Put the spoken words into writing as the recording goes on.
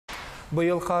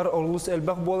Быйыл қар орлус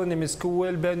әлбақ болын емескі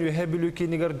уэлбән Үөһээ Бүлүү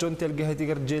киинигэр дьон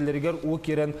тэлгэһэтигэр жээлеригер уу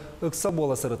кирен ыксал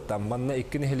буола сырытта. Манна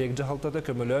иккini хелек жахалтата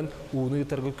көмөлөн uuны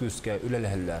ытаргы күскә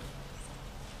үлеләһәлләр.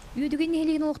 Үйдүген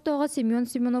нехелеген олықтауға Семен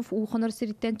Семенов ууханар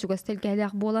сириттен чугас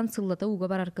тэлгэһэлээх болан сыллата уга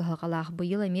барар кыһалаах.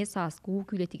 Быйыл эмес сааскы уу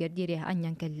күлетигер дере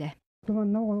аньян келле.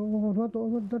 Туманна огород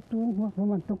огордор туун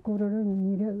мамантын көрөрө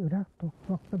мире ырак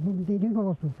токта бу дейин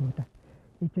голосууда.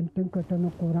 Итентен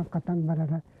көтөнө куран катан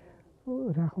барара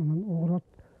ырак онун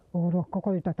огородко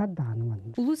койта таддаанман.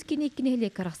 Улус иккини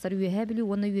хелек карахсар Үөһээ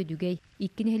Бүлүү оны үйдүгей.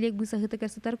 Иккини хелек бысахыты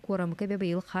карсытар корамыкка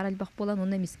быйыл хар албах болан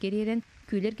оны мискеререн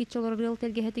күйлер кичолоргыл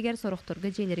тэлгэһэтигер сорохторго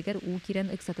жээлеригер уу кирен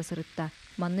ыксата сырытта.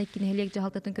 Манна иккини хелек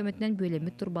жахалтатын көмөтүнөн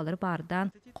бөлөмүт турбалары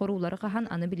бардан коруулары кахан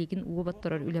аны билигин уу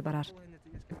батторор үле барар.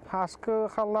 Хаскы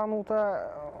халланута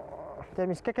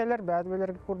темиске келер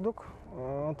бәдбелерге курдук.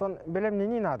 Онтон белем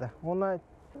не надо. Оны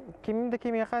кимде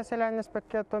кимеха селянес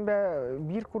пакетон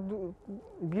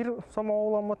бир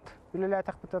самоуламыт үлелә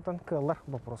тахпытан кыллар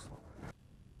вопрос.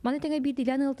 Маны теңе бир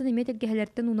дилан ылтын эметел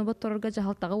гәһәләртен уны батторорга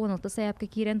жахалтага 16 саяпка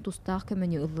кирен тустак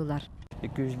көмөнү ыллылар.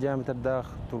 200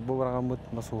 диаметрдах турбо баргамыт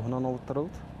масуһунан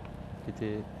олтырылды.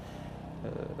 Кете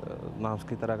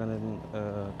намский тараганын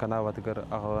канаватыгар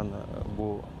аган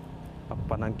бу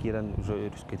аппанан кирен уже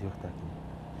үрүскети вакта.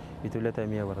 Итүләтә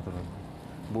мия бара турган.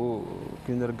 Бу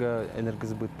күнәргә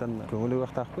энергизбыттан көңүлү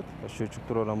вактакпыт. Шөчүк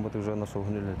турган бут уже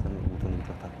насуһунлетен утун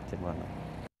вактак теманы.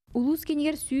 Улус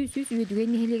киинигэр сүүс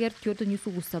үйдүген нехелегер төрдөн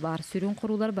юсугуста бар. Сүрүн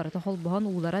корулар барата холбохан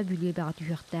уулара бүлүе бага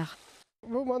түйөктәк.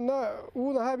 Бу манна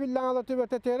уна хабиллаңа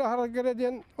төбөтөтөр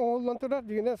харагереден оңоллан турар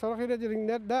дигенен сарах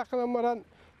иредириңдер дакыламаран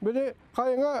биле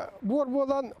кайыңа буор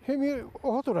болан хемир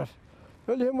отурар.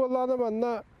 Өл хем болланы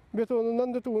манна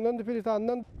бетонунан да туунан да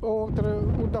пеританнан оңтыры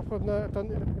урдапына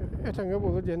этеңе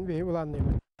болу ден бей болан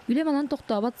нема. Үле манан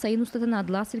тоқтабат сайын устатын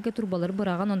адыла сирге турбалар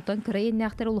быраган онтан кырайын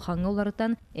нәхтер улхаңы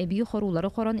оларытан эбии хорулары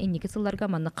хорон инники сылларга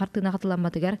манны картына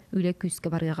катыламатыгар үле күске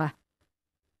барыга.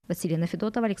 Василина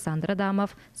Федотова, Александр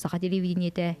Адамов, Саха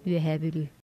телевидениете, Үөһээ Бүлүү.